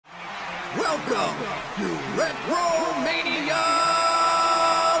Welcome to RetroMania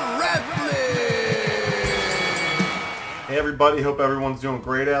Wrestling! Hey everybody, hope everyone's doing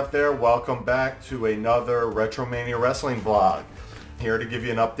great out there. Welcome back to another RetroMania Wrestling vlog. Here to give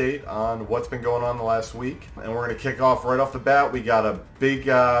you an update on what's been going on the last week. And we're going to kick off right off the bat. We got a big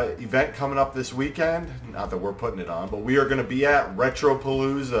event coming up this weekend. Not that we're putting it on, but we are going to be at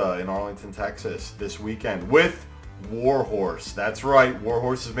Retropalooza in Arlington, Texas this weekend with WARHORSE. That's right,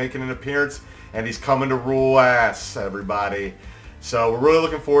 WARHORSE is making an appearance and he's coming to rule ass, everybody. So we're really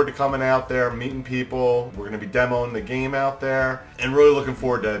looking forward to coming out there, meeting people. We're going to be demoing the game out there and really looking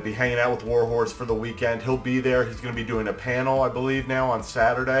forward to be hanging out with WARHORSE for the weekend. He'll be there. He's going to be doing a panel, I believe, now on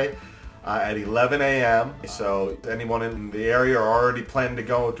Saturday at 11 a.m. So anyone in the area are already planning to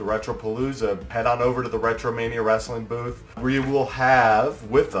go to Retropalooza, head on over to the RetroMania Wrestling booth. We will have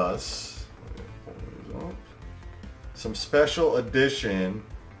with us some special edition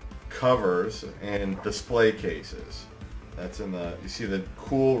covers and display cases. That's in the, you see the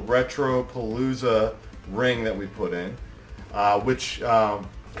cool Retropalooza ring that we put in, which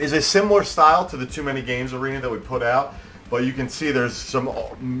is a similar style to the Too Many Games arena that we put out, but you can see there's some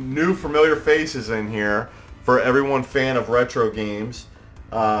new familiar faces in here for everyone fan of retro games.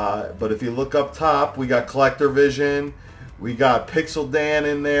 But if you look up top, we got Collector Vision, we got Pixel Dan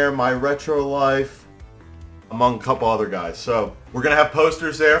in there, My Retro Life, among a couple other guys. So we're going to have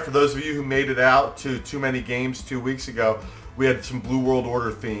posters there. For those of you who made it out to Too Many Games 2 weeks ago, we had some Blue World Order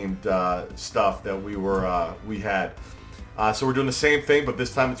themed stuff that we had. So we're doing the same thing, but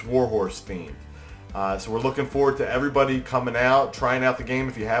this time it's WARHORSE themed. So we're looking forward to everybody coming out, trying out the game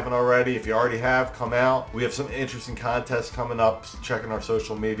if you haven't already. If you already have, come out. We have some interesting contests coming up. Checking our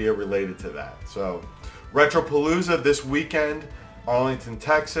social media related to that. So Retropalooza this weekend, Arlington,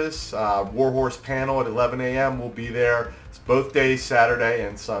 Texas. WARHORSE panel at 11 a.m. We'll be there. It's both days, Saturday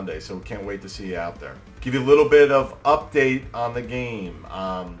and Sunday, so we can't wait to see you out there. Give you a little bit of update on the game.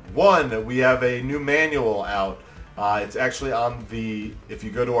 One, we have a new manual out. It's actually on the, if you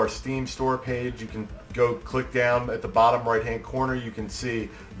go to our Steam store page, you can go click down at the bottom right hand corner, you can see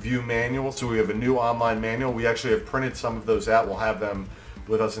View Manual. So we have a new online manual. We actually have printed some of those out. We'll have them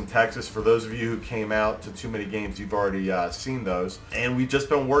with us in Texas. For those of you who came out to Too Many Games, you've already seen those. And we've just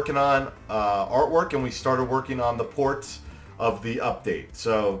been working on artwork, and we started working on the ports of the update.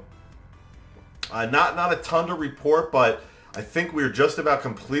 So not a ton to report, but I think we're just about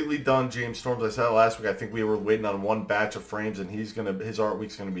completely done. James Storm, as I said last week, I think we were waiting on one batch of frames, and his art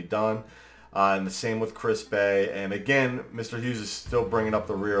week's gonna be done. And the same with Chris Bey. And again, Mr. Hughes is still bringing up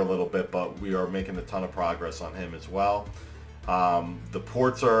the rear a little bit, but we are making a ton of progress on him as well. The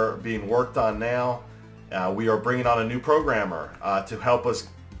ports are being worked on now. We are bringing on a new programmer to help us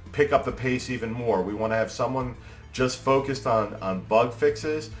pick up the pace even more. We want to have someone just focused on bug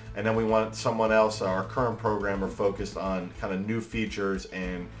fixes, and then we want someone else, our current programmer, focused on kind of new features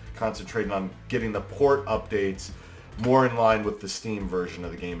and concentrating on getting the port updates more in line with the Steam version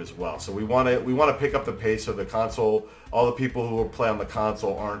of the game as well. So we want to pick up the pace so the console, all the people who will play on the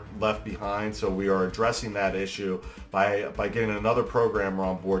console aren't left behind. So we are addressing that issue by getting another programmer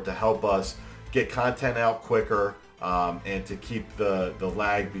on board to help us get content out quicker and to keep the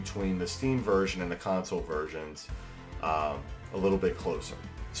lag between the Steam version and the console versions a little bit closer.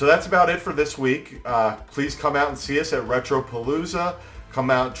 So that's about it for this week. Please come out and see us at Retropalooza. Come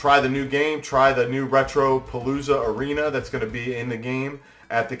out, try the new game, try the new Retropalooza arena that's going to be in the game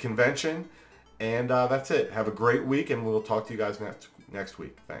at the convention. And that's it. Have a great week, and we'll talk to you guys next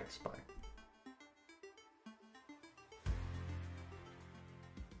week. Thanks. Bye.